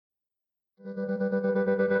And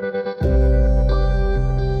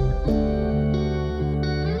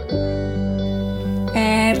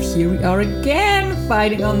here we are again,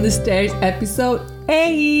 Fighting on the Stairs, episode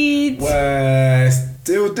 8. We're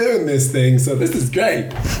still doing this thing, so this is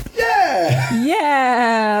great. Yeah!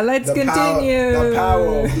 Yeah, let's continue. The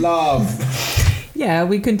power of love. Yeah,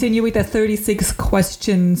 we continue with the 36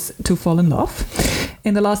 questions to fall in love.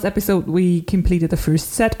 In the last episode, we completed the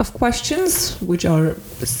first set of questions, which are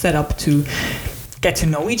set up to get to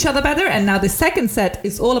know each other better. And now the second set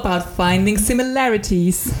is all about finding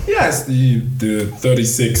similarities. Yes, the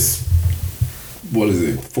 36, what is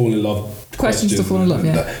it, fall in love questions to fall in love,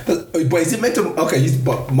 yeah. But is it meant to, okay,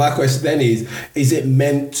 but my question then is it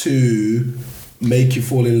meant to make you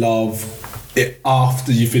fall in love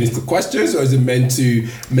after you finish the questions, or is it meant to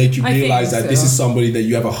make you realize that this is somebody that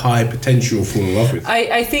you have a high potential for in love with?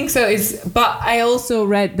 I think so. But I also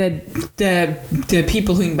read that the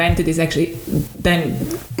people who invented this actually then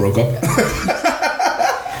broke up.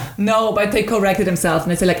 No, but they corrected themselves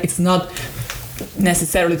and they said like it's not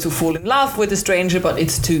necessarily to fall in love with a stranger, but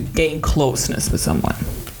it's to gain closeness with someone.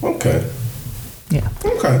 Okay. Yeah.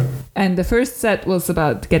 Okay. And the first set was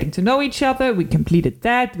about getting to know each other. We completed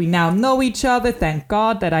that. We now know each other. Thank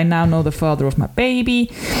God that I now know the father of my baby.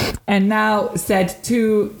 And now set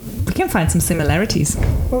 2, we can find some similarities.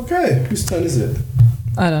 Okay. Whose turn is it?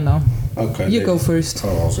 I don't know. Okay. You go first. Oh,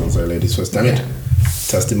 I was going to say ladies first. Damn it.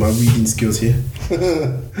 Testing my reading skills here.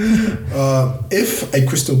 If a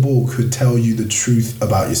crystal ball could tell you the truth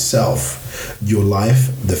about yourself, your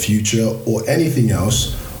life, the future, or anything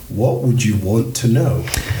else, what would you want to know?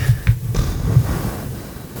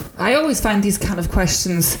 I always find these kind of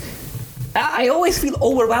questions, I always feel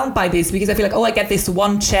overwhelmed by this because I feel like, I get this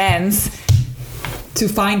one chance to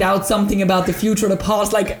find out something about the future or the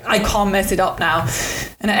past. Like, I can't mess it up now.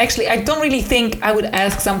 And I don't really think I would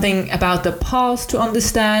ask something about the past to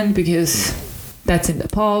understand because that's in the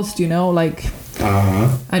past, like...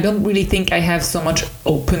 I don't really think I have so much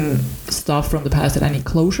open stuff from the past that I need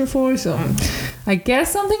closure for. So I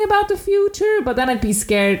guess something about the future, but then I'd be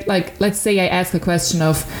scared. Like, let's say I ask a question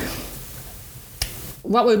of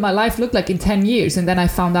what will my life look like in 10 years? And then I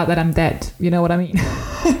found out that I'm dead. You know what I mean?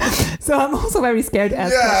 So I'm also very scared to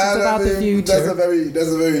ask questions about the future. That's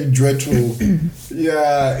a very dreadful.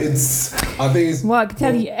 Yeah, I think it's. Well, I can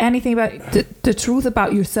tell you anything about the truth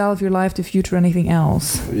about yourself, your life, the future, anything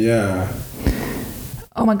else. Yeah.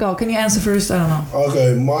 Oh my God! Can you answer first? I don't know.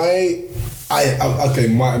 Okay,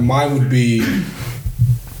 mine would be.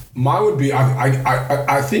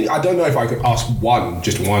 I think I don't know if I could ask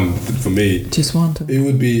just one for me. Just one. It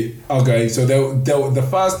would be okay. So the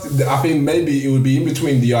first, I think maybe it would be in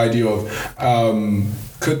between the idea of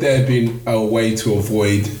could there have been a way to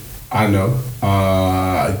avoid, I don't know,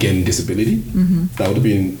 again, disability. Mm-hmm.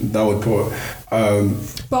 That would put.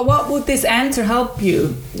 But what would this answer help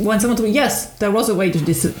you when someone told me, yes, there was a way to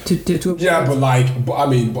avoid? Yeah,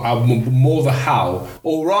 more the how,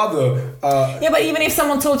 or rather. Yeah, but even if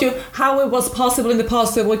someone told you how it was possible in the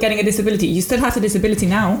past to avoid getting a disability, you still have the disability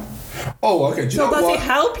now. Oh, okay. So does it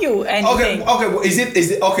help you anything? Okay. Well, is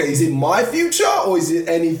it my future or is it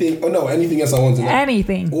anything? Oh no, anything else I want to know.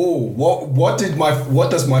 Anything. Oh, what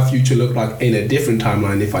does my future look like in a different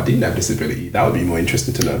timeline if I didn't have disability? That would be more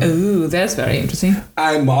interesting to know. Ooh, that's very interesting.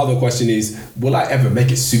 And my other question is, will I ever make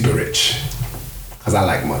it super rich? Because I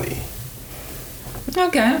like money.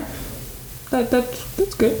 Okay,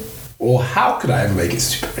 that's good. Or how could I ever make it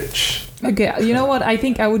super rich? Okay, you know what? I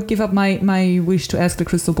think I would give up my wish to ask the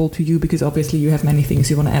crystal ball to you because obviously you have many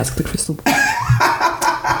things you want to ask the crystal ball.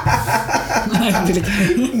 I'm really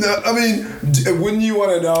kidding. No, I mean, wouldn't you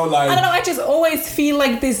want to know, like... I don't know, I just always feel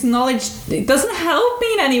like this knowledge, it doesn't help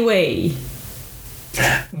me in any way.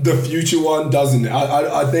 The future one doesn't.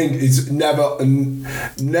 I think it's never. I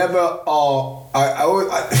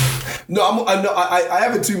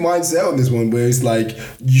have a two mindset on this one where it's like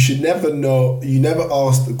you should never know. You never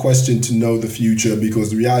ask the question to know the future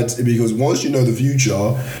because once you know the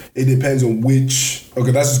future, it depends on which.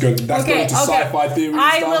 Okay, that's going to sci-fi theory.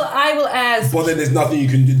 I will ask. But then there's nothing you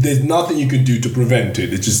can do. There's nothing you can do to prevent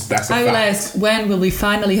it. It's just that's a fact. I will ask, when will we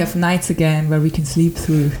finally have nights again where we can sleep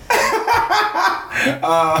through?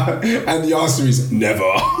 And the answer is never.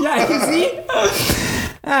 Yeah, I can see.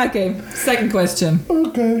 Okay, second question.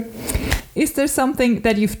 Okay. Is there something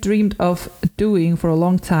that you've dreamed of doing for a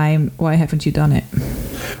long time? Why haven't you done it?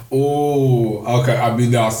 Oh, okay. I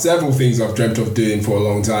mean, there are several things I've dreamt of doing for a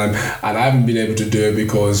long time, and I haven't been able to do it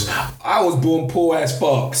because I was born poor as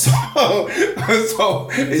fuck. So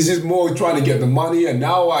it's just more trying to get the money, and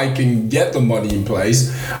now I can get the money in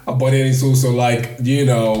place. But then it's also like,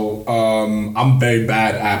 I'm very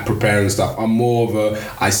bad at preparing stuff. I'm more of a,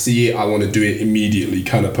 I see it, I want to do it immediately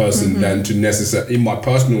kind of person than to necessarily, in my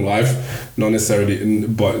personal life, not necessarily,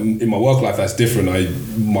 but in my work life, that's different.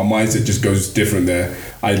 My mindset just goes different there.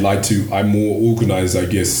 I'm more organized, I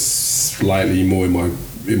guess, slightly more in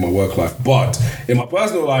my work life. But in my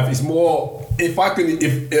personal life, it's more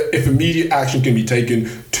if immediate action can be taken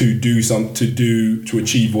to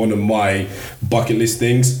achieve one of my bucket list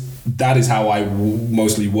things. That is how I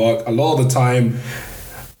mostly work. A lot of the time,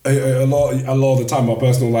 my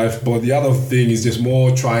personal life. But the other thing is just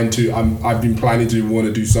more trying to. I've been planning to want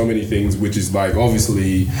to do so many things, which is like,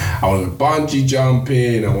 obviously I want to go bungee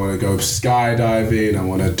jumping, I want to go skydiving, I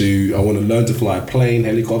want to learn to fly a plane,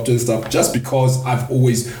 helicopter and stuff. Just because I've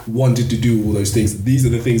always wanted to do all those things. These are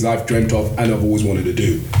the things I've dreamt of and I've always wanted to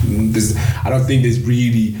do.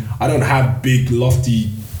 I don't have big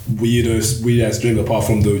lofty weird ass dreams apart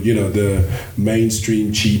from the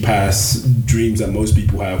mainstream cheap ass dreams that most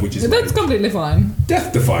people have, which is that's completely fine,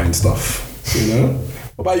 death defying stuff.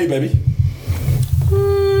 What about you, baby?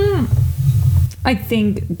 I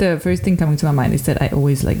think the first thing coming to my mind is that I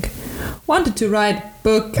always wanted to write a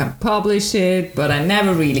book and publish it, but I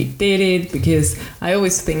never really did it because I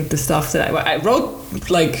always think the stuff that I wrote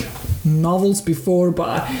novels before,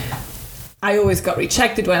 but I always got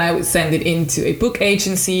rejected when I would send it into a book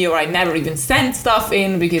agency, or I never even sent stuff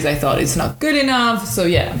in because I thought it's not good enough. So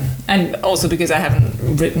yeah, and also because I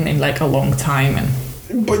haven't written in a long time.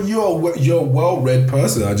 But you're a well-read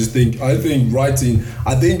person. I think writing.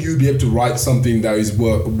 I think you'd be able to write something that is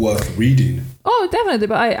worth reading. Oh, definitely.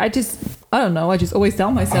 But I don't know. I just always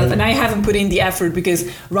tell myself, and I haven't put in the effort because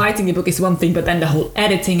writing a book is one thing, but then the whole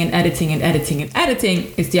editing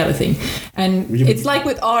is the other thing. And it's like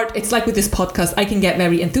with art, it's like with this podcast. I can get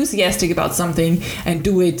very enthusiastic about something and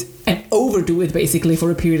do it and overdo it basically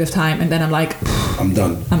for a period of time, and then I'm like, I'm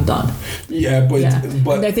done. Yeah, but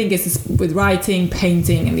and I think it's with writing,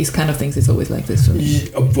 painting, and these kind of things. It's always like this for me.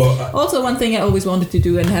 Yeah, but also, one thing I always wanted to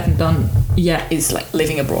do and haven't done yet is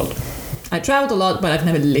living abroad. I traveled a lot, but I've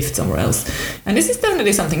never lived somewhere else. And this is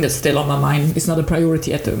definitely something that's still on my mind. It's not a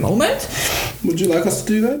priority at the moment. Would you like us to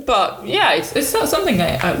do that? But yeah, it's not something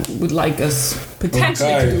I would like us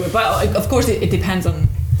potentially to do. But of course, it depends on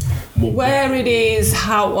where it is,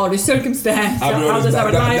 how are the circumstances, how does our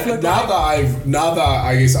life look like. Now that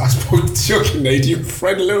I guess I spoke to your Canadian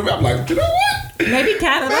friend a little bit, I'm like, you know what? Maybe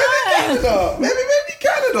Canada. Maybe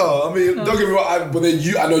Canada. I mean, don't get me wrong. But then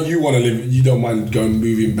I know you want to live. You don't mind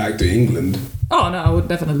moving back to England. Oh no, I would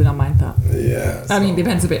definitely not mind that. Yeah. I mean,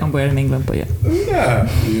 depends a bit on where in England, but yeah. Yeah,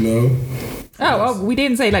 Oh, well, we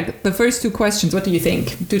didn't say the first two questions. What do you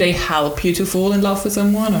think? Do they help you to fall in love with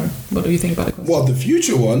someone, or what do you think about the question? Well, the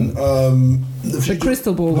future one. The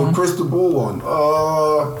crystal ball one. The crystal ball one.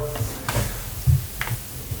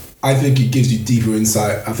 I think it gives you deeper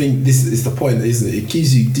insight. I think this is the point, isn't it? It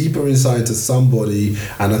gives you deeper insight into somebody,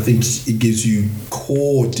 and I think it gives you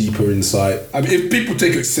core deeper insight. I mean, if people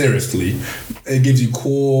take it seriously, it gives you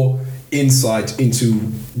core insight into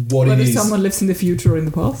whether someone lives in the future or in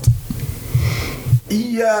the past.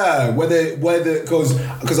 Yeah, whether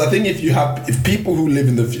because I think if people who live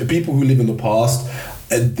in the past,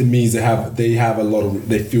 it means they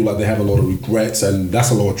feel like they have a lot of regrets, and that's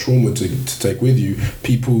a lot of trauma to take with you.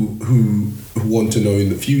 People who want to know in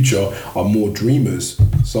the future are more dreamers.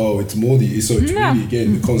 So it's really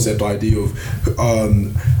again the concept idea of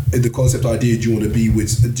do you want to be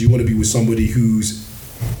with somebody who's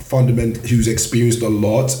who's experienced a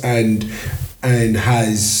lot and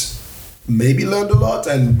has maybe learned a lot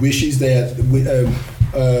and wishes they had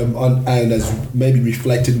and has maybe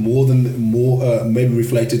reflected maybe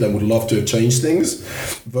reflected and would love to have changed things,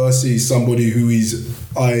 versus somebody who is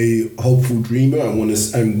a hopeful dreamer and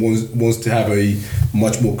wants to have a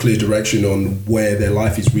much more clear direction on where their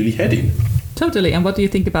life is really heading. Totally. And what do you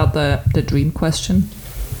think about the dream question?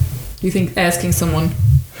 Do you think asking someone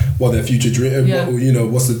what their future dream,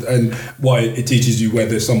 and why it teaches you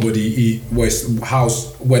whether somebody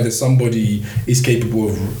is capable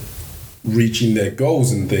of reaching their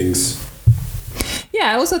goals and things.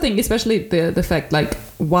 Yeah, I also think especially the fact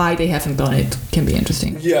why they haven't done it can be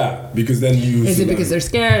interesting. Yeah, because then is it because they're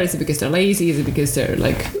scared? Is it because they're lazy? Is it because they're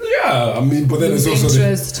yeah, I mean, but then it's also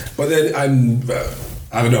interest. But then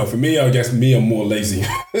I don't know. For me, I guess I'm more lazy.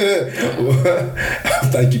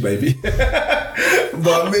 Thank you, baby.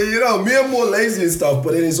 But me, I'm more lazy and stuff.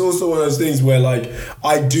 But then it's also one of those things where, like,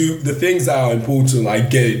 I do the things that are important. I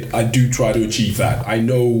get it. I do try to achieve that. I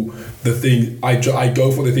know the thing. I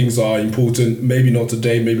go for the things that are important. Maybe not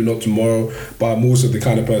today, maybe not tomorrow. But I'm also the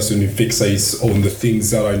kind of person who fixates on the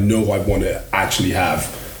things that I know I want to actually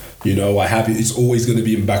have. I have it. It's always going to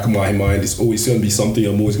be in the back of my mind. It's always going to be something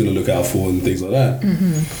I'm always going to look out for and things like that.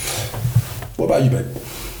 Mm-hmm. What about you, babe?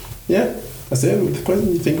 Yeah, that's it. With the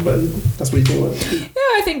question, you think about it? That's what you think about? Yeah,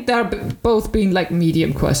 I think they're both been like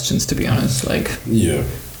medium questions, to be honest. Like, yeah,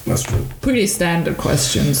 that's true. Pretty standard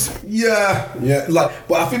questions. Yeah. Like,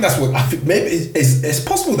 but I think that's what I think. Maybe it's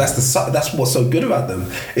possible. That's what's so good about them.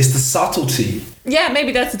 It's the subtlety. Yeah,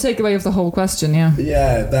 maybe that's the takeaway of the whole question. Yeah.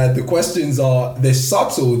 Yeah, that the questions they're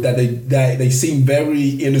subtle. That they seem very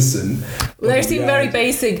innocent. They seem very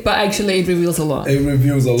basic, but actually it reveals a lot. It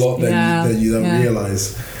reveals a lot that you don't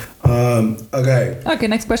realize. Okay,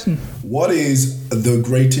 next question. What is the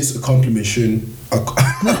greatest accomplishment?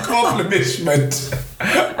 Accomplishment.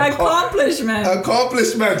 I can't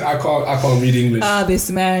read English. This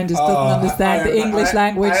man just doesn't understand the English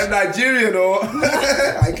language. I am Nigerian, or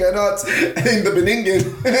I cannot in the Beningan.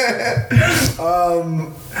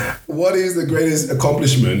 What is the greatest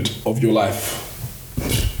accomplishment of your life?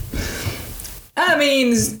 I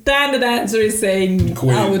mean, standard answer is saying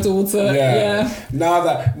Queen. Our daughter. Yeah. Now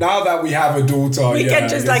that we have a daughter, we can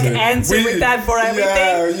just answer with that for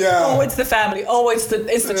everything. Yeah. Oh, it's the family. Oh, it's the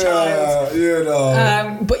child.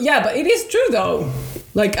 But it is true though.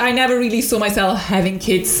 Like, I never really saw myself having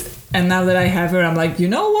kids, and now that I have her, I'm like, you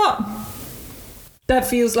know what? That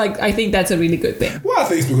feels like, I think that's a really good thing. Well, I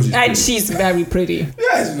think it's because she's very pretty.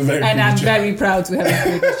 Yeah, she's very pretty. And I'm very proud to have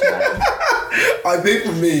a pretty child. I think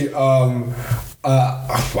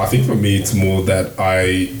for me, it's more that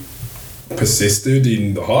I persisted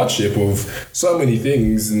in the hardship of so many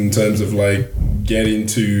things in terms of like getting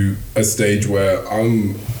to a stage where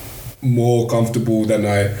I'm more comfortable than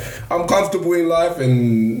I'm comfortable in life,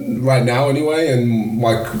 and right now anyway, and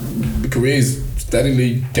my career is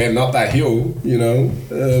steadily getting up that hill,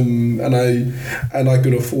 and I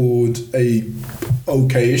could afford a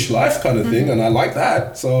okay-ish life kind of thing, and I like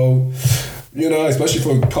that. So, especially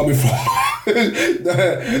for coming from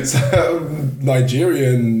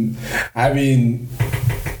Nigeria and having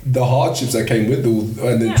the hardships that came with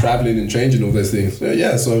and then traveling and changing all those things.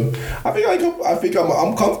 Yeah, so I think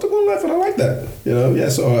I'm comfortable in life, and I like that.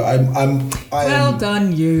 So I'm well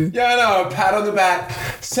done, you. Yeah, I know. Pat on the back,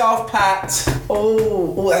 self pat.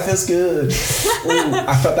 Oh, that feels good.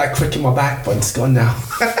 I felt that crick in my back, but it's gone now.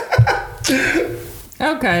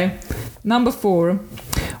 Okay, number 4.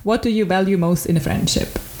 What do you value most in a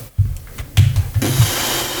friendship?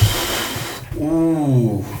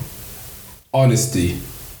 Ooh, honesty,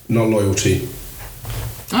 not loyalty.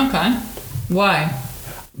 Okay, why?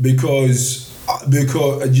 Because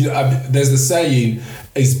there's the saying: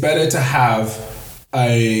 it's better to have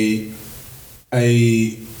a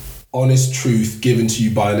honest truth given to you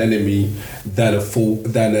by an enemy than a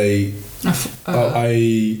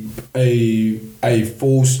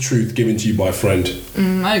false truth given to you by a friend.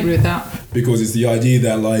 I agree with that. Because it's the idea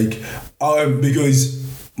that because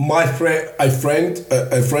a friend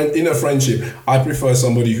in a friendship, I prefer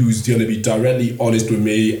somebody who's going to be directly honest with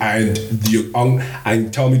me and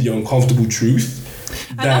and tell me the uncomfortable truth.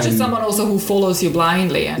 And not just someone also who follows you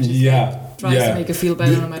blindly and just tries to make you feel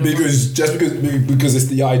better no matter what. Because it's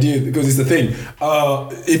the idea, because it's the thing.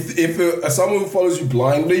 If someone follows you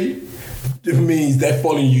blindly, it means they're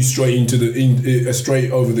following you straight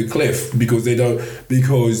straight over the cliff because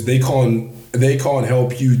they can't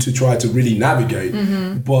help you to try to really navigate.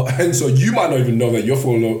 Mm-hmm. And so you might not even know that you're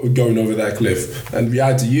going over that cliff. And the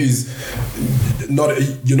reality is,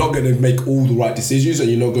 you're not going to make all the right decisions, and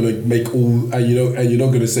you're not going to make all, and you're not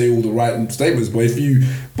going to say all the right statements. But if you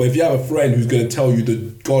have a friend who's going to tell you the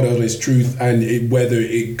God honest truth, and whether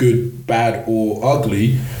it's good, bad, or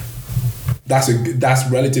ugly, that's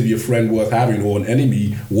relatively a friend worth having, or an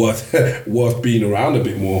enemy worth being around a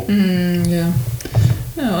bit more. Yeah.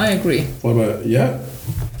 No, I agree. What about,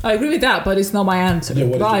 I agree with that, but it's not my answer. Yeah,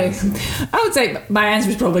 I would say my answer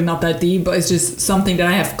is probably not that deep, but it's just something that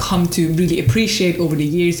I have come to really appreciate over the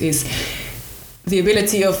years is the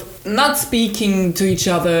ability of not speaking to each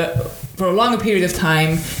other for a longer period of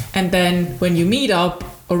time, and then when you meet up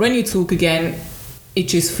or when you talk again, it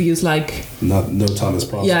just feels like no time has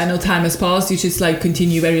passed. Yeah, no time has passed. You just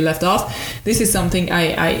continue where you left off. This is something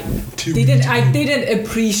I didn't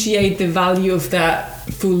appreciate the value of that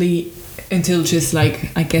fully until just I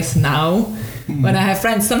guess now. When I have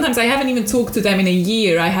friends, sometimes I haven't even talked to them in a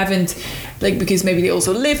year. I haven't because maybe they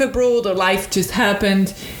also live abroad or life just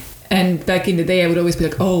happened, And back in the day, I would always be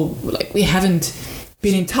like, oh, like we haven't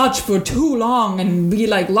been in touch for too long and we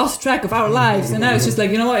like lost track of our lives. And now it's just like,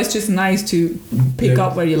 you know what, it's just nice to pick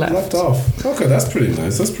up where you left off. Okay, that's pretty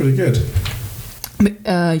nice. That's pretty good.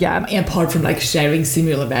 Yeah, apart from like sharing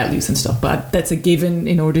similar values and stuff, but that's a given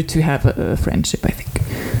in order to have a friendship, I think.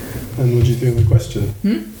 And what do you think of the question?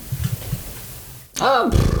 I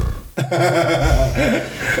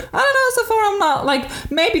don't know, so far I'm not like,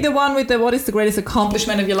 maybe the one with the what is the greatest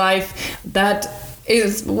accomplishment of your life, that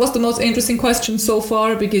was the most interesting question so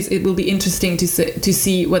far, because it will be interesting to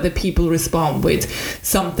see whether people respond with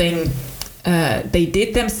something they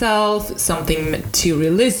did themselves, something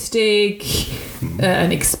materialistic,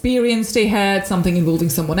 an experience they had, something involving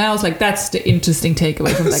someone else. Like that's the interesting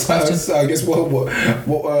takeaway from that question. So I guess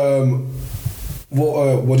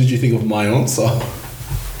what did you think of my answer?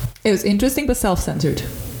 It was interesting but self-centered.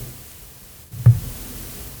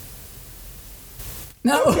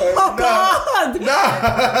 No. Okay. Oh, God! No.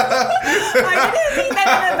 I didn't mean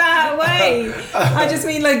that in a bad way. I just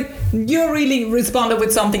mean like you really responded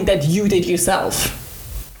with something that you did yourself.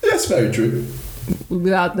 That's very true.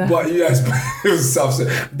 Without that. But yes, it was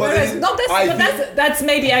self-centered. But that's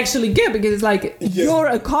maybe actually good, because it's like your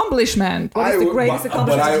accomplishment. What is the greatest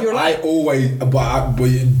accomplishment of your life?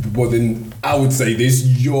 But then I would say this: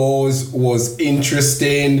 yours was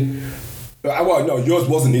interesting. Well, no, yours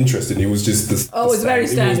wasn't interesting. It was just the. Oh, it's very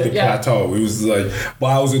standard. It was the plateau. It was like, but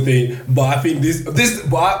I also think, but I think this.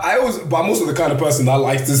 But I'm also the kind of person that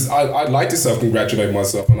likes this. I like to self-congratulate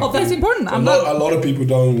myself. And that's important. A lot of people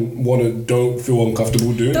don't feel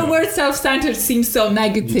uncomfortable doing. The word self-centered seems so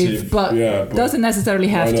negative, but doesn't necessarily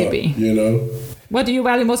have to be. You know. What do you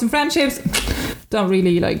value most in friendships? Don't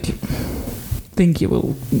really think you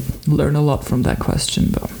will learn a lot from that question,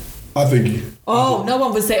 though. I think. No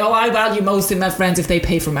one would say, I value most in my friends if they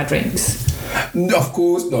pay for my drinks. Of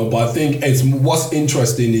course, no. But I think what's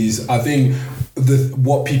interesting is I think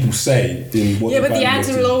what people say in what. Yeah, but the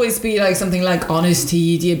answer will always be like something like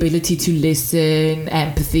honesty, the ability to listen,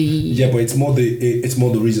 empathy. Yeah, but it's more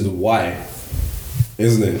the reason why,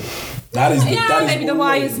 isn't it? Maybe the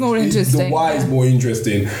why is more interesting. The why is more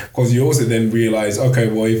interesting because you also then realize, okay,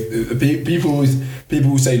 well, if people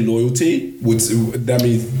who say loyalty that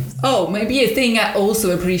means. Oh, maybe a thing I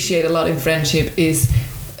also appreciate a lot in friendship is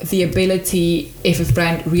the ability, if a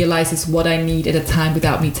friend realizes what I need at a time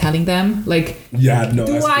without me telling them. Like, do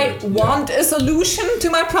I want a solution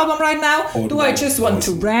to my problem right now? Or do I just want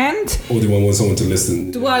to rant? Or do I want someone to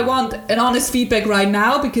listen? Do I want an honest feedback right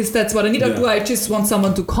now because that's what I need? Or do I just want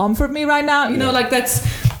someone to comfort me right now? You know, like that's...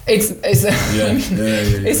 It's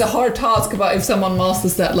a hard task, but if someone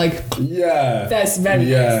masters that, that's very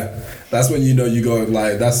nice. That's when you know you go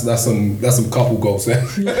like that's some couple goals.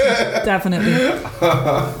 Definitely.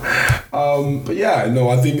 But yeah, no,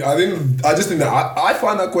 I just think that I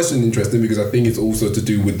find that question interesting because I think it's also to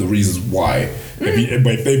do with the reasons why.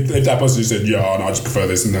 If that person said, I just prefer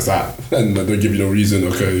this and that's that, and they give you no reason,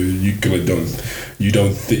 okay, you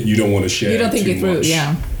don't want to share. You don't think it through, much.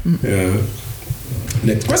 Yeah. Yeah.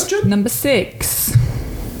 Next question. Number 6.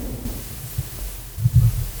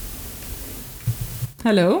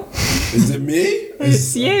 Hello. Is it me?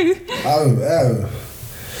 It's you. Oh.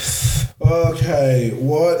 Okay.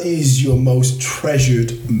 What is your most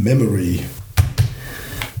treasured memory?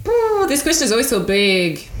 Oh, this question is always so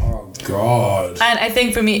big. Oh God. And I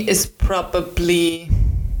think for me it's probably,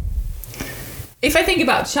 if I think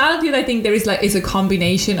about childhood, I think there is it's a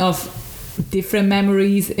combination of different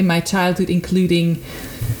memories in my childhood, including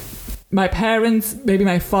my parents, maybe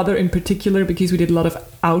my father in particular, because we did a lot of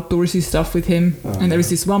outdoorsy stuff with him. And there was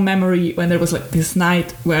this one memory when there was this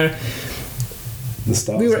night where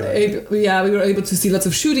we were able to see lots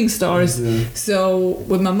of shooting stars. Yeah. So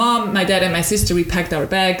with my mom, my dad and my sister, we packed our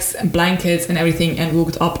bags and blankets and everything and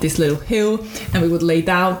walked up this little hill, and we would lay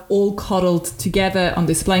down all cuddled together on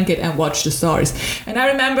this blanket and watch the stars. And I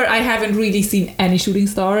remember I haven't really seen any shooting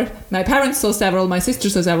star. My parents saw several, my sister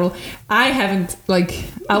saw several. I haven't,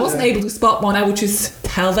 I wasn't able to spot one. I would just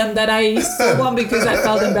tell them that I saw one because I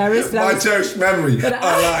felt embarrassed. My cherished memory. No,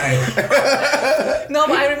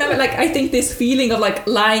 but I remember, I think this feeling of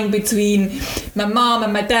lying between my mom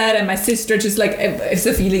and my dad and my sister, just it's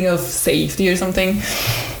a feeling of safety or something.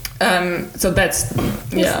 So that's,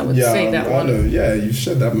 I would say that one. I know, you've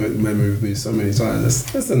shared that memory with me so many times.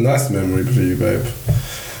 That's a nice memory for you, babe.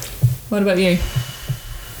 What about you?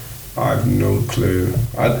 I have no clue.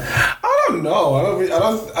 I don't know. I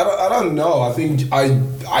don't know. I think I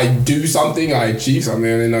do something, I achieve something,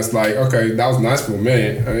 and then that's okay, that was nice for me.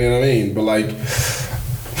 You know what I mean? But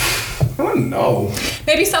I don't know.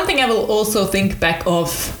 Maybe something I will also think back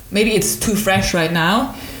of. Maybe it's too fresh right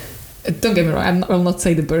now. Don't get me wrong, I will not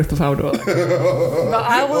say the birth of our daughter. But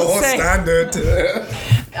I will say... standard.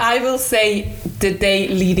 I will say the day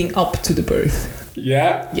leading up to the birth.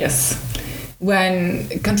 Yeah? Yes. When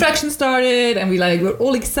contraction started and we're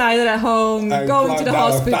all excited at home, and going to the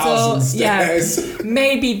hospital. Yeah.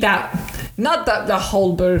 Maybe that. Not that the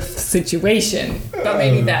whole birth situation, but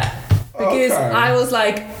maybe that. Because I was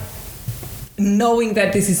like, knowing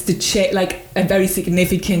that this is a very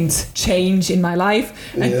significant change in my life,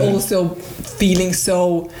 and also feeling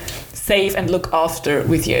so safe and looked after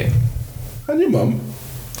with you. And your mum.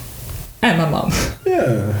 And my mom.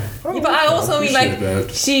 Yeah. But I also mean, like,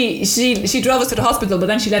 she drove us to the hospital, but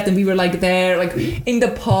then she left and we were like there, like in the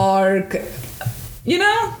park, you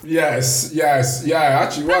know? Yes, yeah,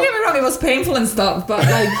 actually. Don't get me wrong, it was painful and stuff, but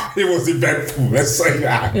like... It was eventful, let's say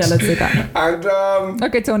that. Yeah, let's say that. And,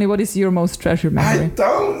 okay, Tony, what is your most treasured memory? I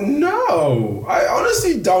don't know. I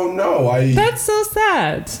honestly don't know. That's so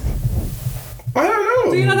sad. I don't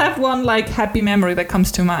know. Do you not have one, like, happy memory that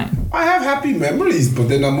comes to mind? I have happy memories, but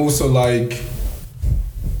then I'm also like...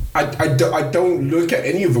 I don't look at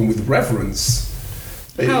any of them with reverence.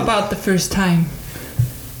 How about the first time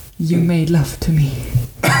you made love to me?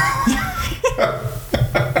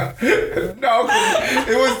 No,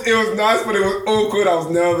 it was nice, but it was awkward. I was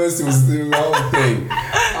nervous. It was the whole thing.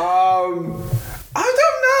 I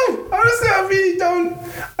don't know. Honestly, I really don't.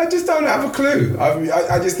 I just don't have a clue.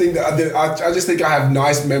 I just think that I just think I have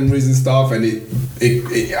nice memories and stuff, and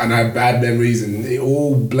and I have bad memories, and it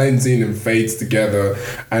all blends in and fades together.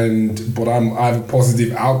 But I have a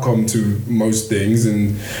positive outcome to most things,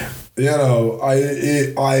 and you know,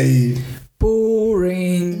 I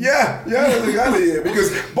boring. Yeah, exactly.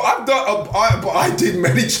 But I did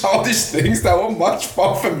many childish things that were much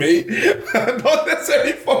fun for me, not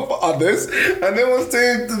necessarily fun for others. And there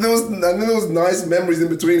was nice memories in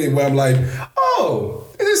between it where I'm like, oh,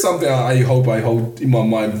 this is something I hope I hold in my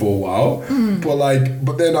mind for a while.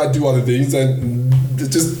 But then I do other things and it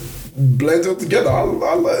just blends all together.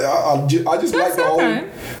 I just like the whole.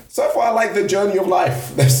 So far, I like the journey of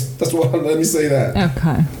life. That's what. Let me say that.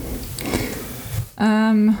 Okay.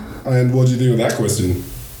 And what do you do with that question?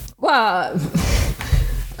 Well,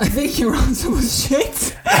 I think your answer was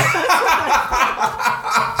shit.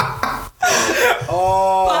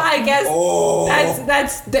 But I guess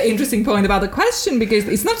that's the interesting point about the question, because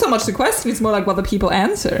it's not so much the question, it's more like what the people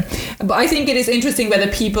answer. But I think it is interesting whether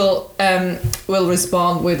people will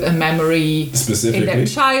respond with a memory specifically in their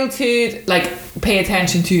childhood, like pay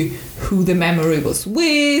attention to who the memory was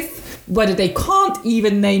with, whether they can't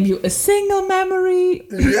even name you a single memory.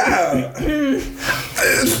 Yeah.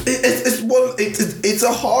 It's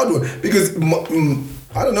a hard one because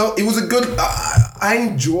I don't know. It was a good. I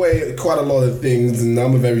enjoy quite a lot of things, and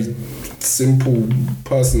I'm a very simple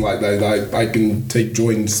person like that. I can take joy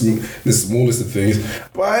in the smallest of things,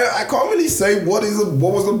 but I can't really say what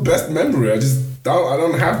was the best memory. I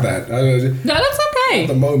don't have that. No, that's okay. At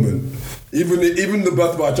the moment. Even the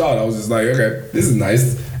birth of our child, I was just like, okay, this is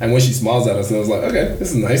nice. And when she smiles at us, and I was like, okay,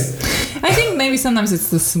 this is nice. I think maybe sometimes it's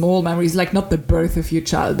the small memories, like not the birth of your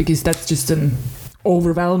child, because that's just an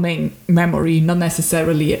overwhelming memory, not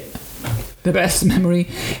necessarily the best memory.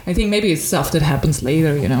 I think maybe it's stuff that happens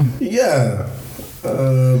later, you know. Yeah.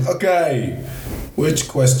 Okay. Which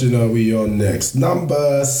question are we on next?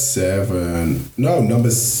 Number 7. No, number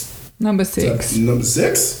 6. Number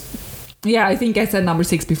 6? Yeah, I think I said number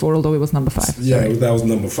 6 before, although it was number 5. Yeah, that was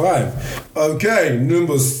number 5. Okay,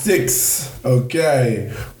 number 6.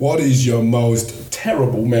 Okay, what is your most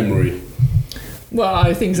terrible memory?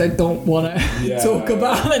 Well, things I don't want to talk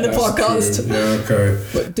about in the podcast. True. Yeah, okay.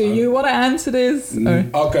 But do you want to answer this?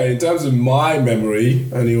 Okay, in terms of my memory,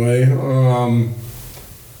 anyway.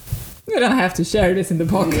 You don't have to share this in the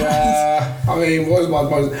podcast. Yeah, I mean, what is my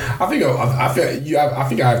most? I think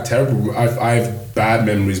I have terrible. I have bad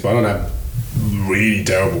memories, but I don't have really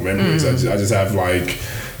terrible memories. I just have like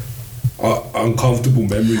uncomfortable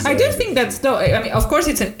memories. I do think that's though. I mean, of course,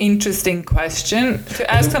 it's an interesting question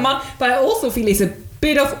to ask someone, but I also feel it's a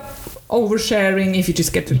bit of oversharing if you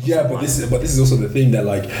just get to. Yeah, but this is also the thing that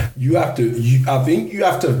like I think you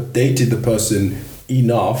have to have dated the person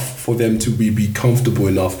enough for them to be comfortable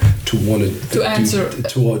enough to want to answer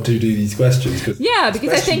to do these questions.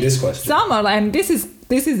 Because I think some are, and this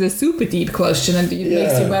is a super deep question, and it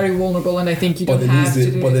makes you very vulnerable. And I think you don't have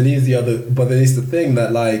to. But then is the thing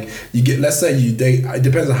that like you get. Let's say you date. It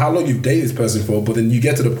depends on how long you've dated this person for. But then you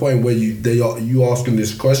get to the point where you ask them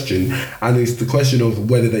this question, and it's the question of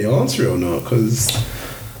whether they answer it or not. Because.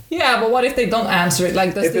 Yeah, but what if they don't answer it?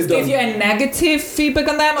 Like, does this give you a negative feedback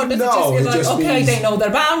on them? Or does it just feel like, okay, they know their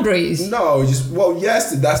boundaries? No,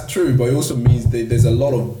 yes, that's true. But it also means there's a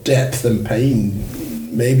lot of depth and pain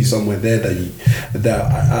maybe somewhere there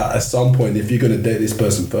that at some point, if you're going to date this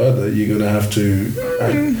person further, you're going to have to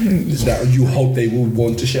that you hope they will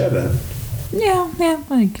want to share that. Yeah,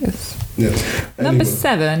 I guess. Yeah. Number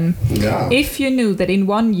 7. Yeah. If you knew that in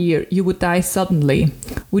 1 year you would die suddenly,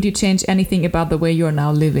 would you change anything about the way you're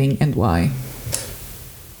now living, and why?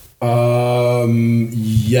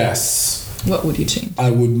 Yes. What would you change?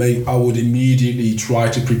 I would immediately try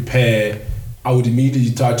to prepare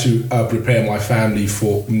my family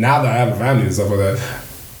for, now that I have a family and stuff like that.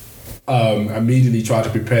 Immediately try to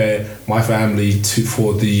prepare my family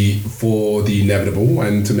for the inevitable,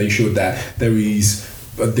 and to make sure that there is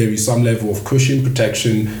some level of cushion,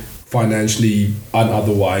 protection, financially and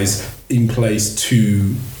otherwise, in place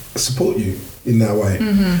to support you in that way.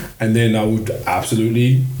 And then I would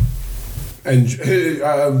absolutely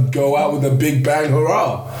go out with a big bang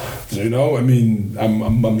hurrah. You know, I mean,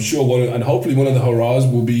 I'm sure and hopefully one of the hurrahs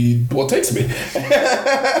will be what takes me.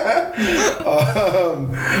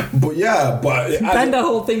 But then the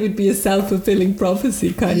whole thing would be a self-fulfilling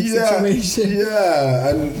prophecy kind of situation. Yeah,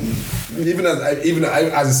 and even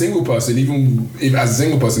as a single person,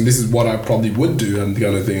 this is what I probably would do, and the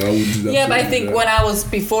kind of thing I would do. Yeah, but I think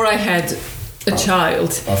before I had a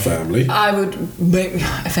child, a family, I would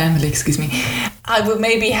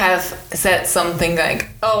maybe have said something like,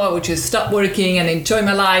 I would just stop working and enjoy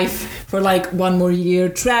my life for like 1 more year,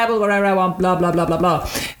 travel wherever I want, blah, blah, blah, blah, blah.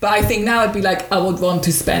 But I think now it'd be like, I would want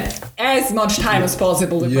to spend as much time as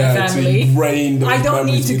possible with my family. I don't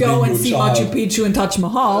need to go and see Machu Picchu and Taj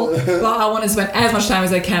Mahal, but I want to spend as much time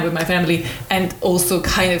as I can with my family, and also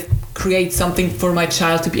kind of create something for my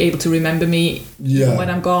child to be able to remember me when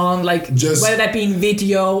I'm gone, like whether that be in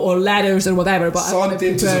video or letters or whatever. But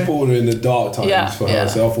something to support her in the dark times for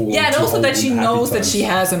herself. And also that she knows that she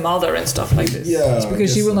has a mother and stuff like this. Yeah,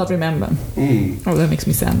 because she will not remember. Oh, that makes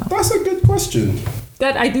me sad now. That's a good question.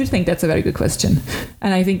 That I do think that's a very good question,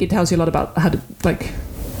 and I think it tells you a lot about how to, like,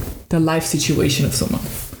 the life situation of someone.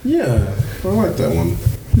 Yeah, I like that one.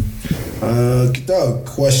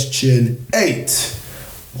 Question 8.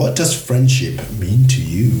 What does friendship mean to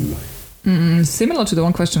you? Similar to the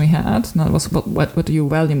one question we had. No, it was what do you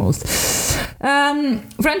value most?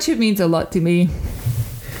 Friendship means a lot to me.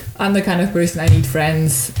 I'm the kind of person, I need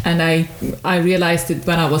friends, and I realized it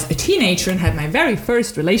when I was a teenager and had my very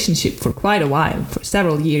first relationship for quite a while, for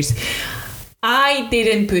several years. I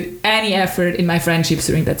didn't put any effort in my friendships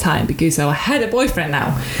during that time because I had a boyfriend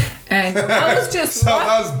now. And I was just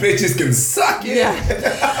sometimes bitches can suck it. Yeah.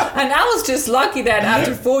 And I was just lucky that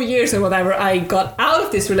after 4 years or whatever, I got out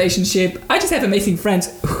of this relationship. I just have amazing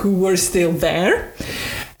friends who were still there.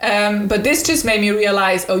 But this just made me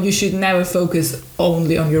realize, you should never focus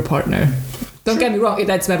only on your partner. Don't get me wrong,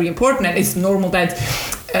 that's very important, and it's normal that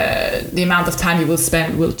the amount of time you will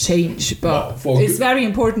spend will change. But it's very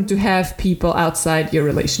important to have people outside your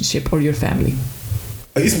relationship or your family.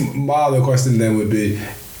 I guess my other question then would be,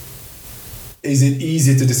 is it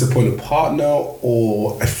easier to disappoint a partner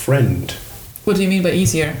or a friend? What do you mean by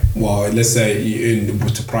easier? Well, let's say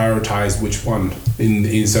to prioritize which one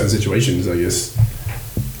in certain situations, I guess.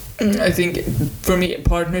 I think for me,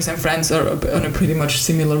 partners and friends are on a pretty much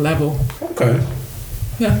similar level. Okay.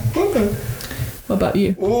 Yeah. Okay. What about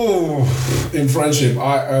you? Oh, in friendship,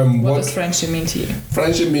 what does friendship mean to you?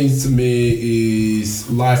 Friendship means to me is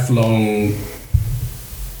lifelong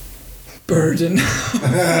burden. No,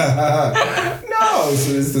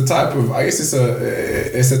 so it's the type of, I guess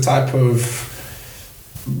it's a type of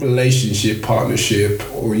relationship, partnership,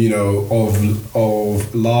 or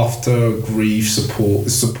of laughter, grief,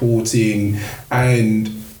 supporting, and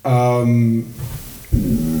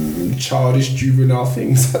childish, juvenile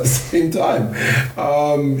things at the same time.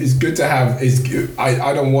 It's good to have.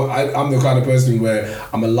 I'm the kind of person where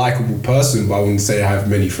I'm a likable person, but I wouldn't say I have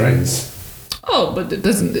many friends. Oh, but it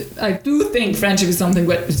doesn't. I do think friendship is something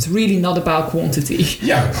where it's really not about quantity.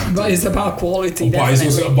 Yeah, but it's about quality. But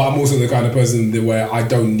I'm also the kind of person where I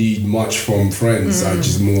don't need much from friends.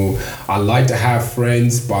 I like to have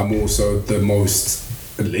friends, but I'm also the most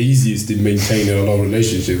laziest in maintaining a lot of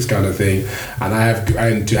relationships, kind of thing.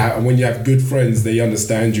 And when you have good friends, they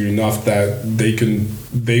understand you enough that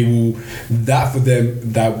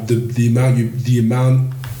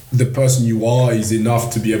the person you are is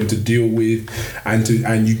enough to be able to deal with, and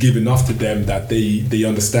you give enough to them that they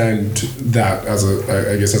understand that as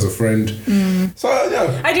a friend. So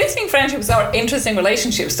yeah, I do think friendships are interesting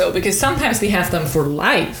relationships though, because sometimes we have them for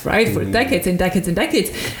life, right? For decades and decades and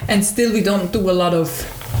decades, and still we don't do a lot of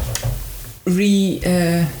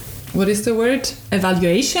what is the word,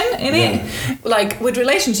 evaluation in it. Like with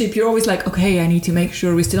relationship, you're always like, okay, I need to make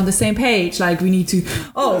sure we're still on the same page, like we need to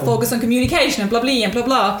focus on communication and blah blah and blah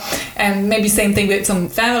blah. And maybe same thing with some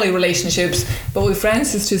family relationships, but with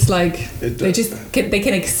friends it's just like they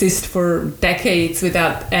can exist for decades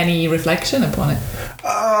without any reflection upon it.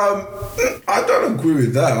 I don't agree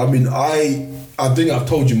with that. I mean, I think I've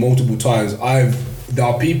told you multiple times, there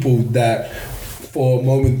are people that for a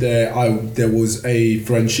moment there was a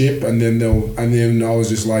friendship, and then I was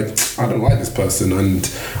just like, I don't like this person,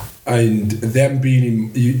 and them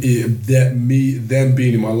being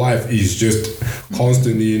in my life is just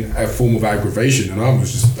constantly a form of aggravation, and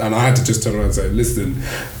I had to just turn around and say, listen,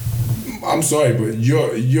 I'm sorry, but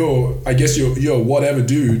you're I guess you're whatever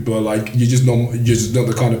dude, but like you're just not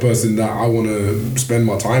the kind of person that I want to spend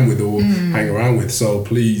my time with or hang around with. So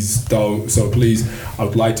please I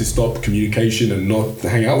would like to stop communication and not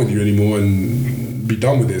hang out with you anymore and be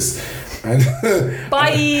done with this. And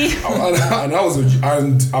bye. And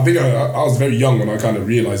I think I was very young when I kind of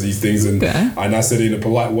realized these things, and I said it in a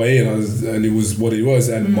polite way, and it was what it was,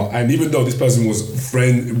 and even though this person was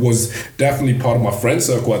definitely part of my friend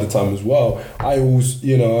circle at the time as well, I always,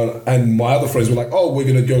 and my other friends were like, oh, we're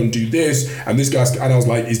gonna go and do this, and this guy's, and I was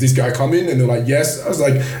like, is this guy coming? And they're like, yes. I was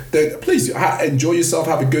like, please enjoy yourself,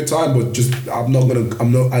 have a good time, but just I don't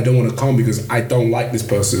want to come because I don't like this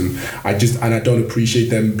person. I don't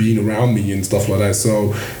appreciate them being around me and stuff like that.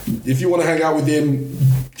 So if you want to hang out with him,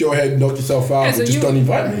 go ahead, knock yourself out, but just don't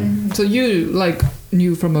invite me. So you like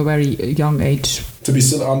knew from a very young age to be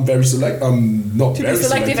I'm very select. I'm not to very be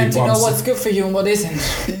selective and to know what's good for you and what isn't.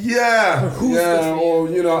 Yeah, or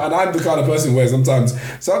and I'm the kind of person where sometimes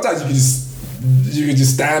you can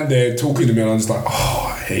just stand there talking to me, and I'm just like,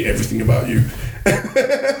 oh, I hate everything about you.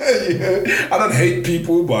 I don't hate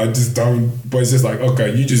people, but I just don't. But it's just like,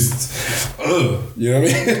 okay, you just, you know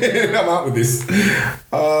what I mean? I'm out with this.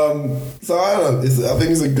 So I don't know. I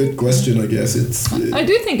think it's a good question. I guess I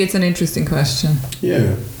do think it's an interesting question.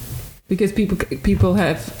 Yeah. Because people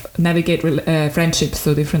have navigate friendships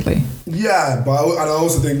so differently. Yeah, but I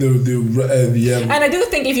also think the and I do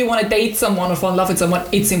think if you want to date someone or fall in love with someone,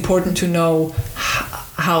 it's important to know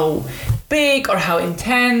how big or how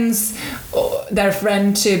intense their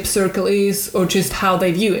friendship circle is, or just how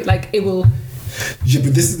they view it. Like it will. Yeah,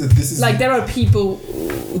 but this is like there are people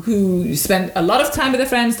who spend a lot of time with their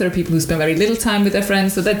friends. There are people who spend very little time with their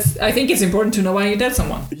friends. So I think it's important to know why you date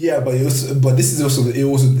someone. Yeah, but this is also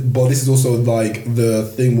like the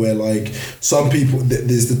thing where like some people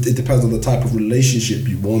it depends on the type of relationship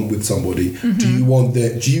you want with somebody. Mm-hmm. Do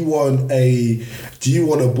you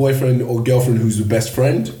want a boyfriend or girlfriend who's your best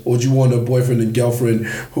friend, or do you want a boyfriend and girlfriend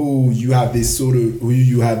who you have this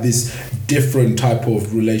different type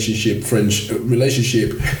of relationship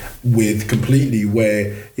with completely,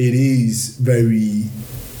 where it is very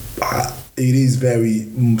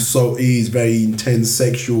intense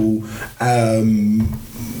sexual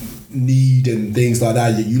need and things like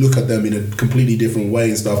that. You look at them in a completely different way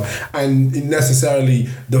and stuff, and necessarily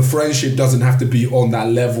the friendship doesn't have to be on that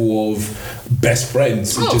level of best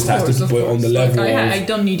friends. It just has to be on the level of I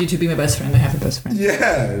don't need you to be my best friend, I have a best friend.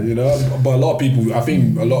 Yeah, but a lot of people,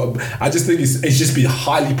 I just think it's just been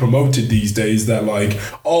highly promoted these days that like,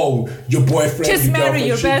 oh, your boyfriend, just marry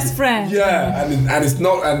your best friend. Yeah, and it's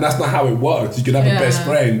not, and that's not how it works. You can have a best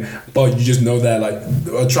friend, but you just know that like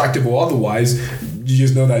attractive or otherwise, you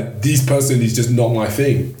just know that this person is just not my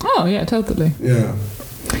thing. Oh yeah, totally. Yeah.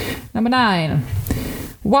 Number 9.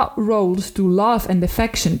 What roles do love and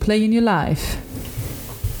affection play in your life?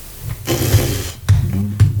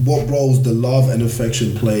 What roles do love and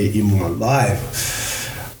affection play in my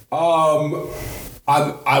life?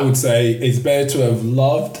 I would say it's better to have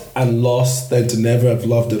loved and lost than to never have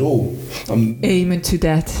loved at all. Amen to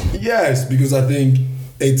that. Yes, because I think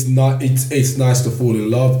it's nice to fall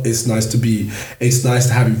in love. It's nice to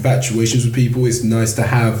have infatuations with people. It's nice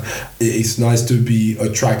to be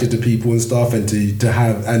attracted to people and stuff, and to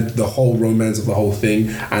have and the whole romance of the whole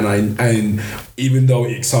thing. And even though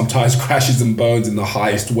it sometimes crashes and burns in the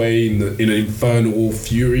highest way, in an infernal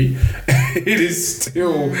fury, it is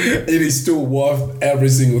still worth every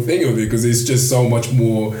single thing of it, because it's just so much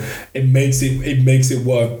more. It makes it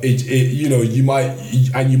worth it. You might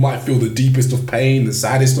feel the deepest of pain, the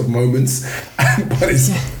saddest of moments, but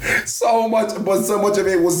so much of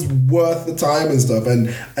it was worth the time and stuff. And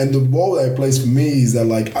the role that it plays for me is that,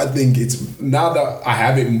 like, I think it's now that I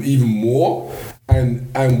have it even more,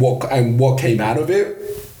 and what came out of it.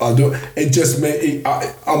 I go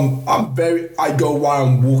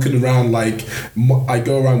around walking around that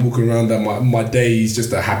my day is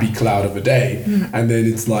just a happy cloud of a day. And then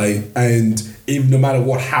it's like, and even no matter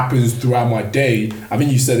what happens throughout my day, I mean,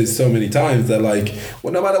 you said it so many times that like,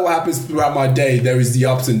 well, no matter what happens throughout my day, there is the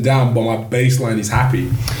ups and downs, but my baseline is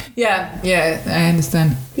happy. Yeah, I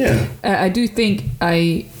understand. Yeah. I do think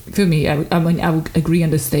I would agree on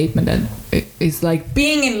the statement that it's like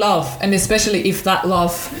being in love, and especially if that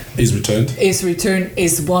love is returned,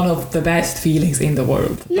 is one of the best feelings in the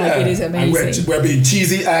world. Yeah. Like, it is amazing. And we're being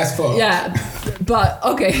cheesy as fuck. Yeah, but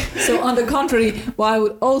okay. So on the contrary, what I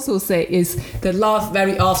would also say is that love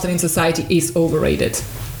very often in society is overrated.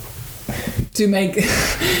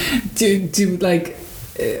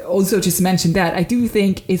 Also just mention that I do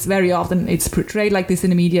think it's very often it's portrayed like this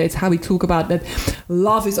in the media. It's how we talk about that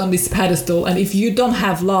love is on this pedestal, and if you don't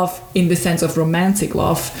have love in the sense of romantic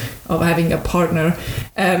love of having a partner,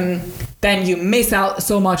 then you miss out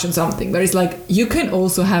so much on something. Whereas like you can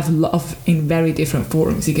also have love in very different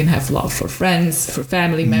forms. You can have love for friends, for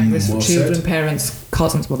family members, for children, parents,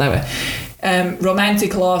 cousins, whatever.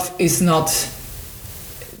 Romantic love is not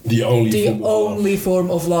the only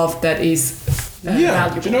form of love that is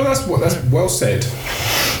valuable. Do you know that's well said.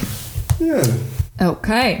 Yeah.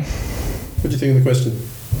 Okay. What do you think of the question?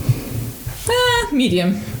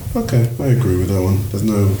 Medium. Okay, I agree with that one. There's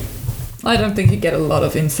no. I don't think you get a lot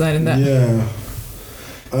of insight in that. Yeah.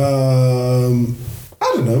 I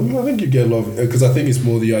don't know. I think you get a lot of, because I think it's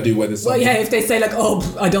more the idea whether. Well, yeah. If they say like, "Oh,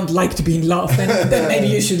 I don't like to be in love," then maybe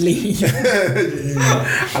you should leave.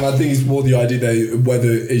 And I think it's more the idea that whether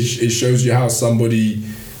it shows you how somebody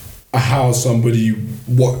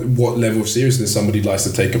what level of seriousness somebody likes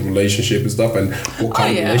to take a relationship and stuff, and what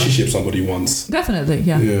kind of relationship somebody wants. Definitely,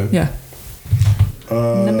 yeah.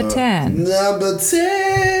 Number 10.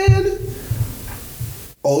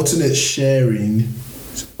 Alternate sharing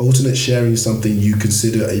something you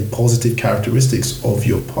consider a positive characteristic of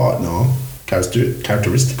your partner.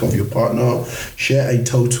 Share a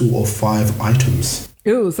total of 5 items.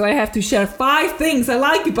 Ooh, so I have to share 5 things I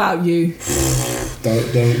like about you.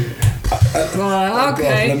 Don't. Okay. God,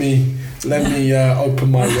 let me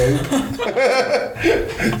open my robe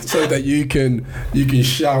so that you can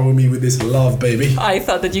shower me with this love, baby. I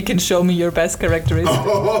thought that you can show me your best characteristics.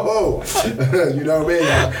 You know me.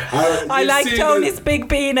 I like Tony's big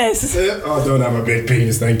penis. I don't have a big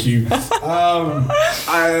penis, thank you. I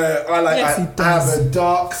have a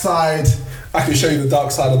dark side. I can show you the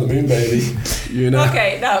dark side of the moon, baby. You know.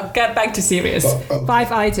 Okay, now get back to serious.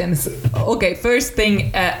 5 items. Okay, first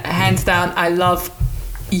thing, hands down, I love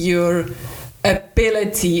your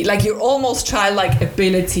ability, like your almost childlike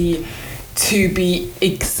ability to be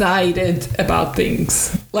excited about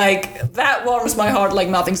things. Like, that warms my heart like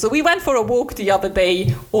nothing. So we went for a walk the other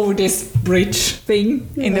day over this bridge thing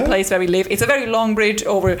in the place where we live. It's a very long bridge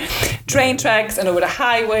over train tracks and over the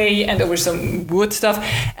highway and over some wood stuff.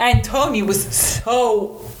 And Tony was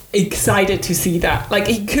so excited to see that. Like,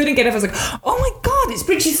 he couldn't get it. I was like, oh my god, this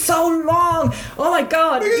bridge is so long. Oh my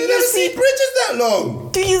god. Do you see bridges that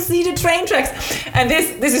long? Do you see the train tracks? And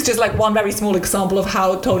this is just like one very small example of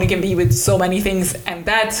how Tony can be with so many things, and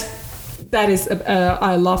that is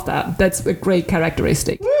I love that. That's a great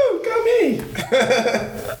characteristic. Woo, go me.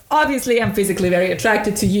 Obviously, I'm physically very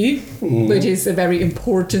attracted to you, which is a very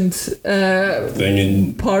important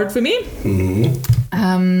part for me.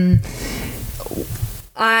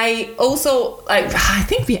 I also, I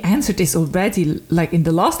think we answered this already, like in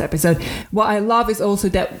the last episode. What I love is also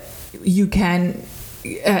that you can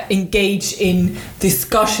engage in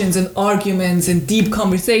discussions and arguments and deep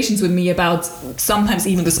conversations with me about sometimes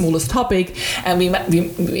even the smallest topic, and we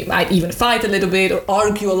might even fight a little bit or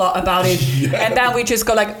argue a lot about it. And then we just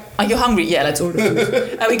go like, are you hungry? Yeah, let's order food.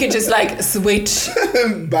 And we can just like switch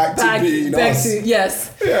back to being us.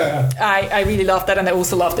 Yes. Yeah. I really love that, and I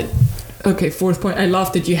also love that. Okay, 4th point. I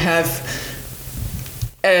love that you have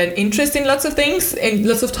an interest in lots of things, in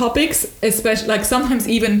lots of topics, especially like sometimes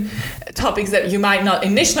even topics that you might not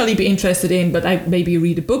initially be interested in, but I maybe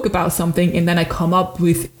read a book about something and then I come up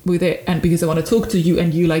with it, and because I want to talk to you,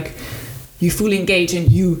 and you fully engage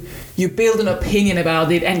and you build an opinion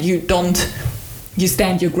about it, and you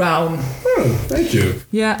stand your ground. Oh, thank you.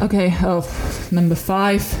 Yeah. Okay. Number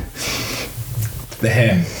 5. The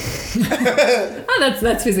hair.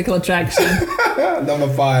 That's physical attraction. Number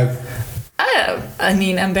 5. I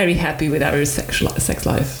mean, I'm very happy with our sex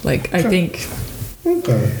life. Like, I think.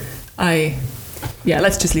 Okay.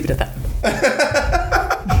 Let's just leave it at that.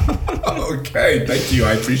 Okay, thank you.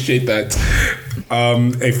 I appreciate that.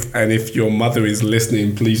 If your mother is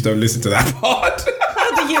listening, please don't listen to that part.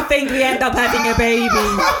 How do you think we end up having a baby?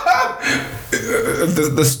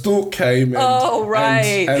 the stalk came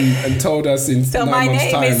and told us in 9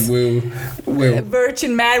 months' time we'll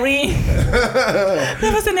Virgin Mary.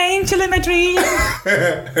 There was an angel in my dream.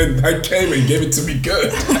 And I came and gave it to me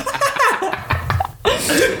good.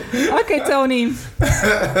 Okay, Tony.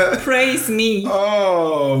 Praise me.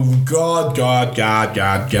 Oh God.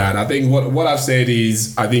 I think what I've said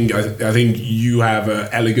is I think you have an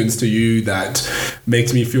elegance to you that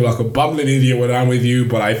makes me feel like a bumbling idiot when I'm with you,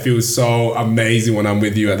 but I feel so amazing when I'm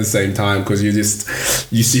with you at the same time, because you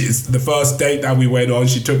see, it's the first date that we went on.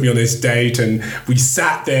 She took me on this date and we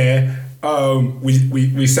sat there.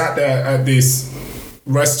 We sat there at this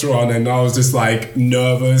restaurant and I was just like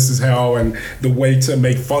nervous as hell, and the waiter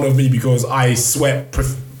made fun of me because I sweat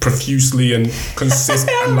profusely and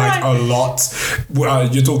consistently like a lot.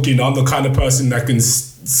 You're talking, I'm the kind of person that can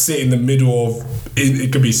sit in the middle of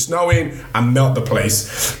it could be snowing and melt the place.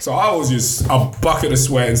 So I was just a bucket of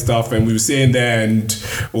sweat and stuff, and we were sitting there and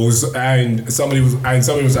somebody was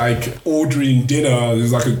like ordering dinner. It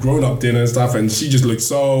was like a grown-up dinner and stuff, and she just looked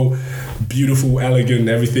so beautiful, elegant and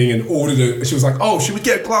everything, and ordered it. She was like, "Oh, should we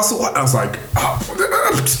get a glass of wine?" I was like,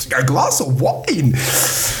 "A glass of wine?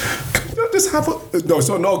 Just have not a glass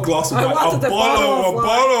of wine, a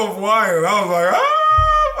bottle of wine." And I was like,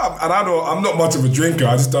 and I'm not much of a drinker.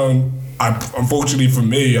 Unfortunately for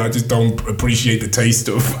me, I just don't appreciate the taste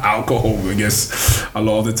of alcohol, I guess, a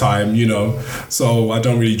lot of the time, so I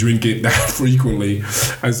don't really drink it that frequently.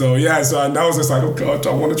 And so and I was just like, oh God,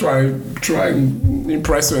 I want to try and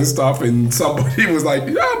impress her and stuff, and somebody was like,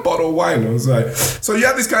 yeah, a bottle of wine. I was like, so you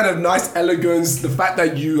have this kind of nice elegance, the fact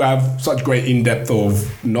that you have such great in-depth of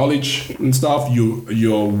knowledge and stuff,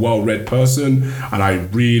 you're a well-read person, and I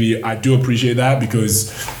do appreciate that,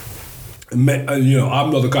 because I'm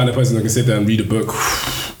not the kind of person that can sit there and read a book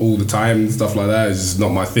all the time and stuff like that. It's just not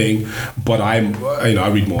my thing. But I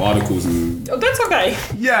read more articles and. Oh, that's okay.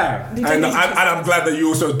 Yeah, and I'm glad that you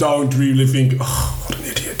also don't really think, oh, what an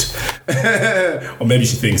idiot. Or maybe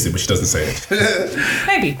she thinks it, but she doesn't say it.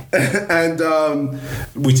 Maybe. And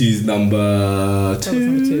which is number 2.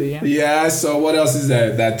 Number 2, yeah. Yeah. So what else is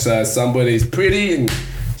there? That somebody is pretty and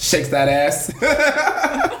shakes that ass.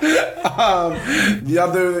 The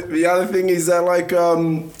other thing is that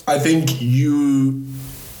I think you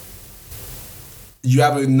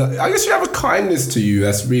have a kindness to you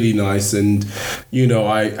that's really nice, and you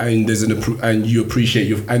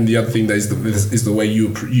appreciate and the other thing that is the way you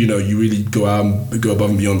really go above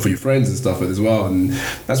and beyond for your friends and stuff as well, and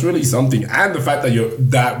that's really something. And the fact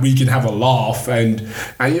that we can have a laugh, and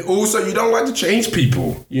also you don't like to change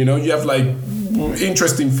people. You have like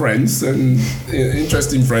interesting friends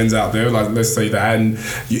out there, like, let's say that, and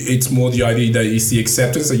it's more the idea that it's the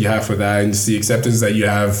acceptance that you have for that, and it's the acceptance that you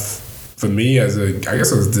have for me as a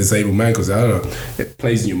disabled man, because I don't know, it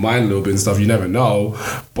plays in your mind a little bit and stuff. You never know,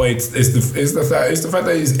 but it's the fact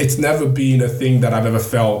that it's never been a thing that I've ever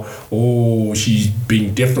felt, oh, she's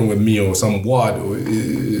being different with me or somewhat.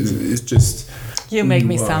 It's just. You make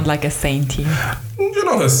me sound like a saint here. You're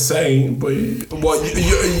not a saint, but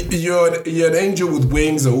you're an angel with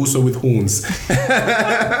wings and also with horns.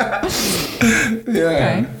 Yeah.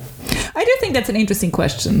 Okay. I do think that's an interesting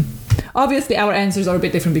question. Obviously, our answers are a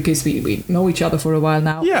bit different because we know each other for a while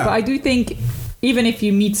now. Yeah. But I do think even if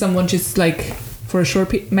you meet someone just like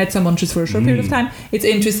met someone just for a short period of time, it's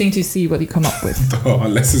interesting to see what you come up with. Oh,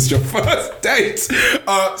 unless it's your first date.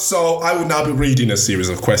 So I will now be reading a series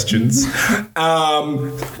of questions.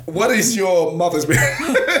 What is your mother's You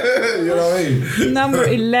know what I mean? Number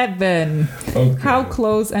 11. Okay. How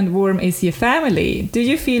close and warm is your family? Do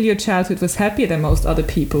you feel your childhood was happier than most other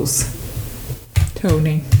people's?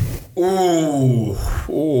 Tony. Oh.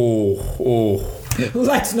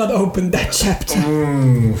 Let's not open that chapter.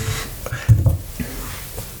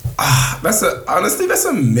 Honestly, that's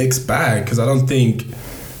a mixed bag, because I don't think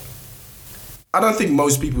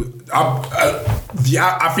most people.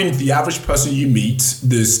 I think the average person you meet,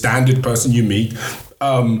 the standard person you meet,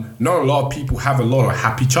 not a lot of people have a lot of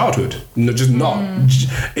happy childhood. Just not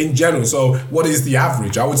in general. So, what is the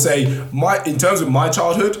average? I would say in terms of my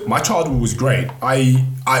childhood was great.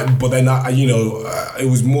 It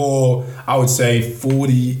was more. I would say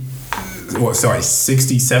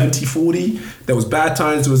 60, 70, 40. There was bad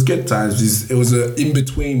times, there was good times. It was an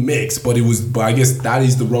in-between mix, but I guess that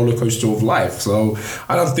is the roller coaster of life. So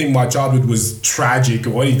I don't think my childhood was tragic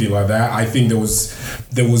or anything like that. I think I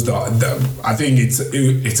think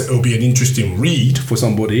it'll be an interesting read for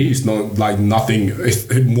somebody. It's not like nothing.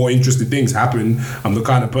 More interesting things happen. I'm the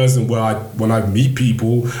kind of person where when I meet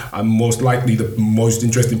people, I'm most likely the most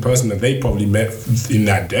interesting person that they probably met in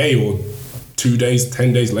that day or 2 days,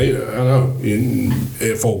 10 days later. I don't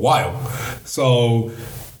know, for a while. So,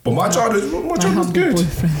 but my childhood was good.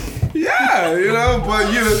 Boyfriend. Yeah,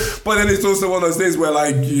 but then it's also one of those things where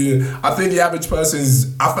like I think the average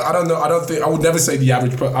person's I don't know, I would never say the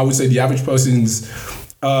average I would say the average person's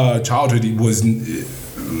childhood was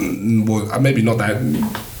maybe not that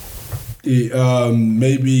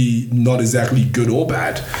maybe not exactly good or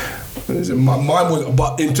bad. Mine was,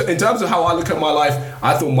 but in terms of how I look at my life,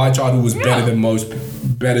 I thought my childhood was better than most,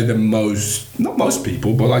 not most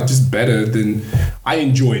people, but like just better than. I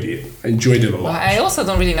enjoyed it a lot. Well, I also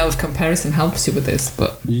don't really know if comparison helps you with this,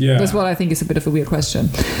 but that's what I think is a bit of a weird question.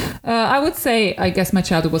 I would say, I guess my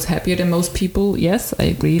childhood was happier than most people. Yes, I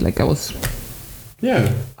agree. Like I was.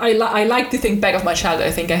 Yeah. I like to think back of my childhood.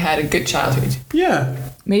 I think I had a good childhood. Yeah.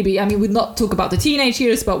 Maybe, I mean, we'd not talk about the teenage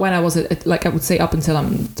years, but when I was, I would say up until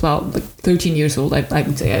I'm 12, 13 years old, I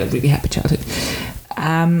would say I had a really happy childhood.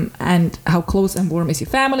 And how close and warm is your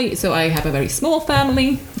family? So I have a very small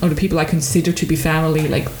family, or the people I consider to be family,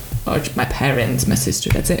 like are my parents, my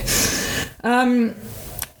sister, that's it.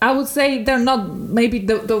 I would say they're not maybe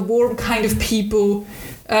the warm kind of people.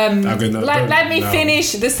 Let me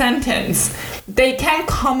finish the sentence. They can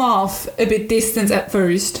come off a bit distant at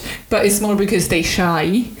first, but it's more because they're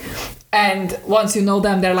shy. And once you know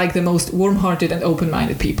them, they're like the most warm-hearted and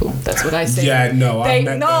open-minded people. That's what I say. Yeah, no,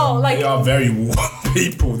 they are very warm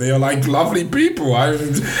people. They are like lovely people.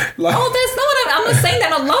 That's not I'm not saying they're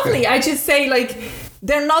not lovely. I just say like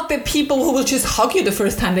they're not the people who will just hug you the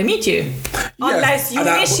first time they meet you, unless you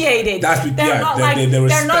initiate it. They're not touchy. They're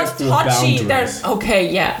respectful.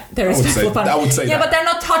 I would say that. But they're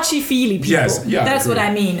not touchy-feely people. Yes, that's what I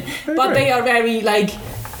mean. But they are very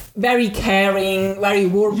very caring, very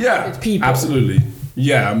warm-hearted people. Absolutely.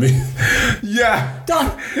 Yeah, I mean, yeah.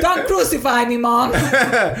 Don't crucify me, Mom.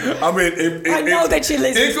 I mean, I know that you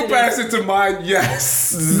listen. In comparison to mine,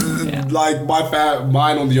 yes. Yeah. Like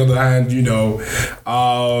mine, on the other hand,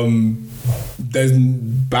 there's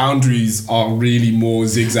boundaries are really more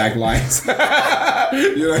zigzag lines. That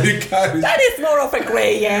is more of a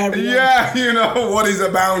grey area. Yeah, what is a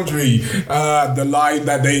boundary? The line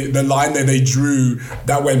that they drew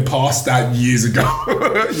that went past that years ago.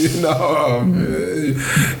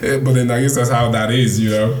 But then I guess that's how that is.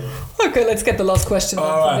 Okay, let's get the last question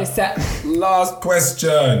for this set. Last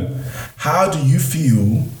question. How do you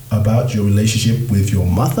feel about your relationship with your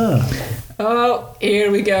mother? Oh, here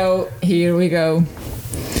we go.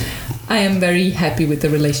 I am very happy with the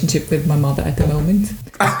relationship with my mother at the moment.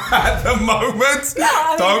 At the moment?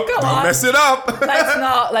 No, don't mess it up. Let's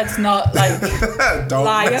not don't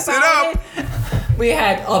lie mess about it. We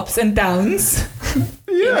had ups and downs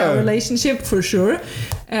in our relationship for sure.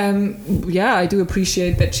 I do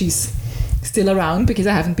appreciate that she's still around because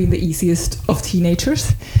I haven't been the easiest of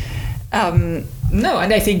teenagers. No,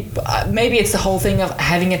 and I think maybe it's the whole thing of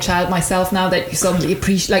having a child myself now that you suddenly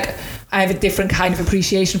appreciate, I have a different kind of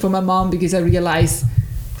appreciation for my mom because I realize,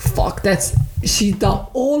 she's done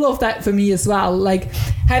all of that for me as well. Like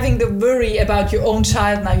having the worry about your own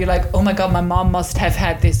child now, you're like, oh my God, my mom must have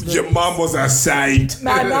had this worries. Your mom was a saint.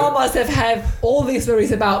 My mom must have had all these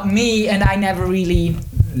worries about me and I never really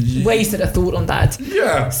wasted a thought on that.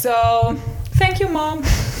 Yeah. So, thank you, Mom.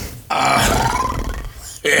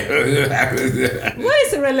 What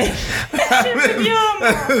is the relationship with your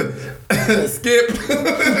mom? Skip.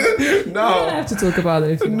 No. You don't have to talk about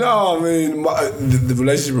it. No, I mean the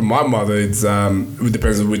relationship with my mother. It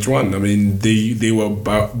depends on which one. I mean, they were.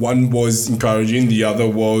 One was encouraging. The other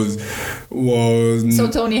was. So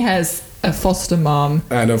Tony has a foster mom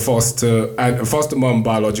and a foster mom,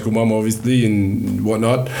 biological mom, obviously, and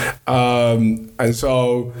whatnot. And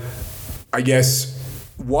so, I guess.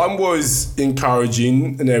 One was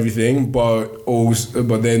encouraging and everything, but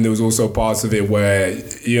then there was also parts of it where,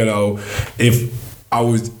 it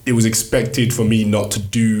was expected for me not to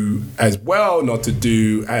do as well,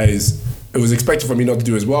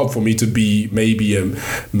 for me to be maybe a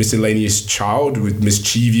miscellaneous child,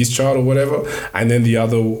 mischievous child or whatever. And then the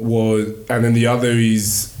other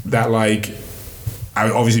is that I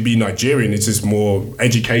obviously being Nigerian, it's just more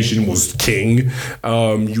education was king.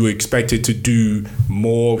 You were expected to do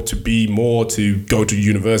more, to be more, to go to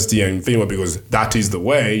university and think because that is the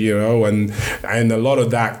way, and a lot of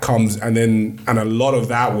that comes and a lot of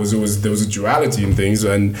that there was a duality in things,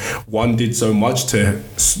 and one did so much to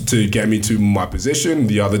get me to my position,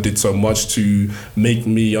 the other did so much to make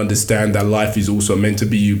me understand that life is also meant to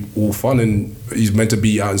be all fun and is meant to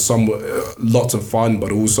be lots of fun,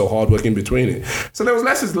 but also hard work in between it. So there was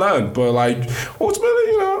lessons learned, but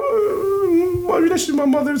ultimately, my relationship with my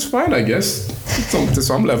mother is fine, I guess, to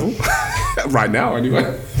some level, right now,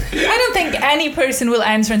 anyway. I don't think any person will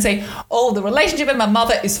answer and say, "Oh, the relationship with my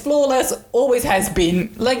mother is flawless. Always has been."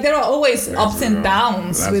 Like there are always ups and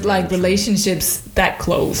downs with like relationships that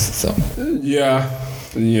close. So Yeah.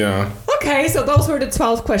 okay, so those were the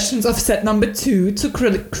 12 questions of set number 2 to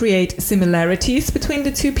create similarities between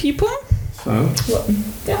the two people. So,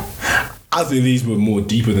 Yeah. I think these were more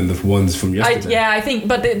deeper than the ones from yesterday. I think,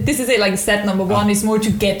 but this is it. Like set number 1 is more to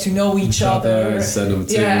get to know each other. Set number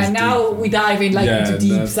 2 Yeah, is and now deep. we dive in into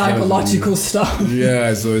deep psychological stuff.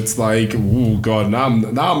 Yeah, so it's like, oh god, now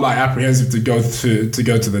I'm like apprehensive to go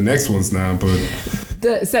to the next ones now. But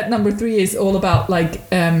The set number 3 is all about like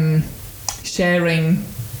sharing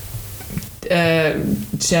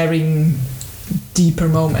deeper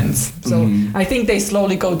moments. So I think they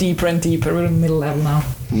slowly go deeper and deeper. We're in the middle level now.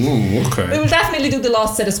 okay. We will definitely do the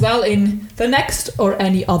last set as well in the next or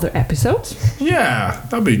any other episode. Yeah,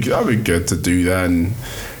 that'd be good to do that, and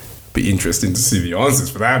be interesting to see the answers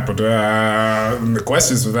for that. But the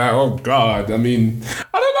questions for that, oh god, I mean,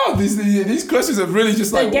 I don't know. These questions are really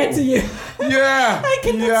just like They get to you. Yeah, I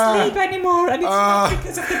cannot sleep anymore, and it's not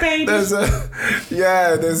because of the baby. There's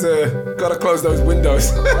gotta close those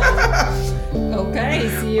windows. Okay,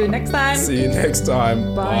 see you next time. See you next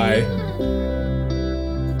time. Bye. Bye.